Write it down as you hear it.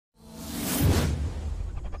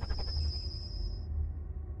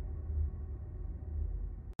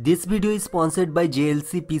This video is sponsored by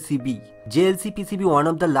JLC PCB. JLC PCB, one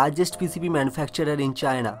of the largest PCB manufacturer in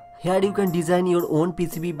China. Here you can design your own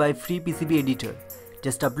PCB by free PCB editor.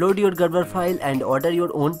 Just upload your Gerber file and order your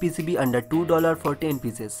own PCB under $2 for 10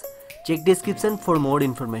 pieces. Check description for more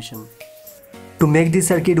information. To make this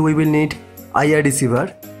circuit we will need IR receiver,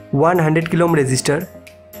 100 kilo ohm resistor,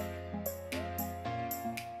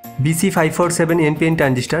 BC547 NPN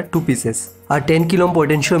transistor 2 pieces, a 10 kilo ohm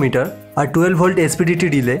potentiometer, a 12 volt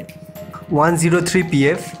SPDT relay, 103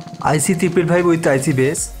 PF, IC 555 with IC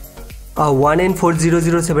base, a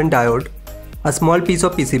 1N4007 diode, a small piece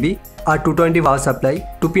of PCB, a 220 power supply,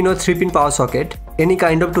 2-pin or 3-pin power socket, any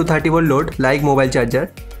kind of 230 volt load like mobile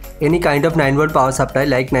charger, any kind of 9 volt power supply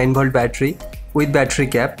like 9 volt battery with battery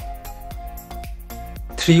cap,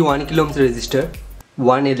 3 1 kilo ohms resistor,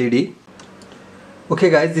 1 LED. Okay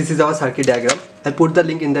guys, this is our circuit diagram. I'll put the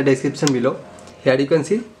link in the description below. Here you can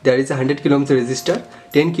see there is a 100 kilo ohms resistor,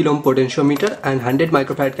 10 kilo ohm potentiometer and 100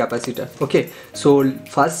 microfarad capacitor. Okay, so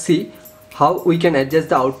first see how we can adjust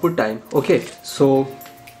the output time. Okay, so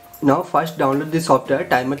now first download the software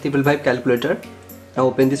Timer 555 calculator. Now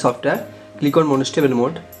open the software, click on monostable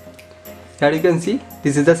mode. Here you can see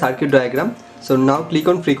this is the circuit diagram. So now click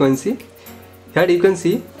on frequency. Here you can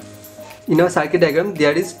see in our circuit diagram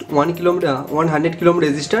there is 100 kilo ohm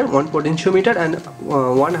resistor, 1 potentiometer and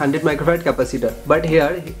 100 microfarad capacitor. But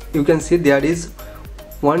here you can see there is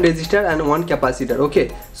 1 resistor and 1 capacitor.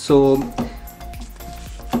 Okay, so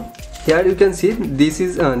here you can see this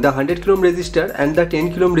is the 100 kilo ohm resistor and the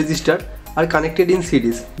 10 kilo ohm resistor are connected in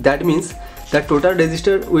series. That means the total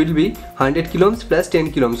resistor will be 100 kilo ohms plus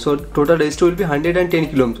 10 kilo ohms. So total resistor will be 110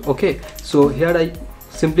 kilo ohms. Okay, so here I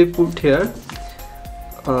simply put here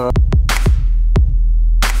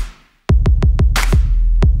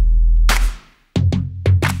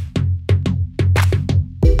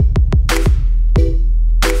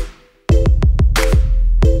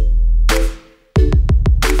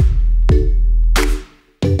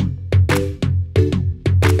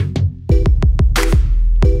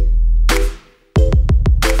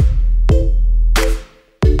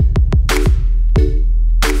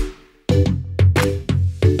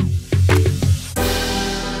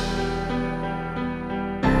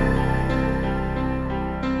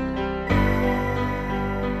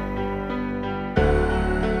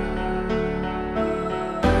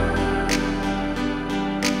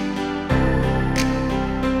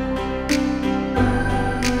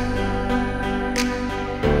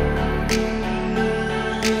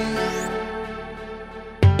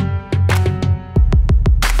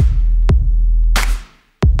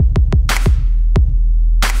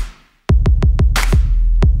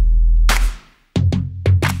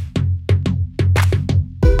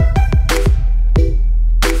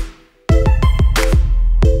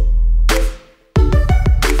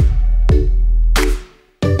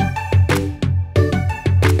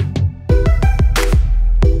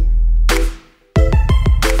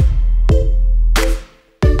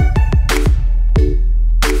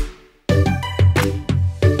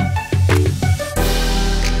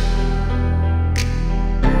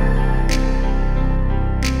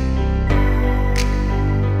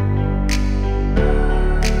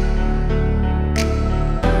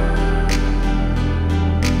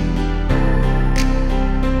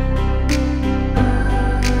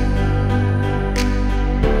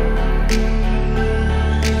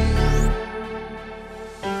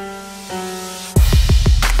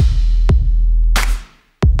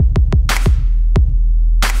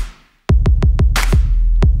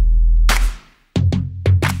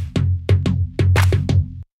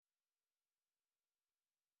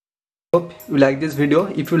Hope you like this video.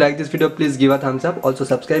 If you like this video, please give a thumbs up. Also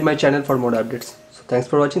subscribe my channel for more updates. So thanks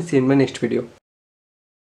for watching. See you in my next video.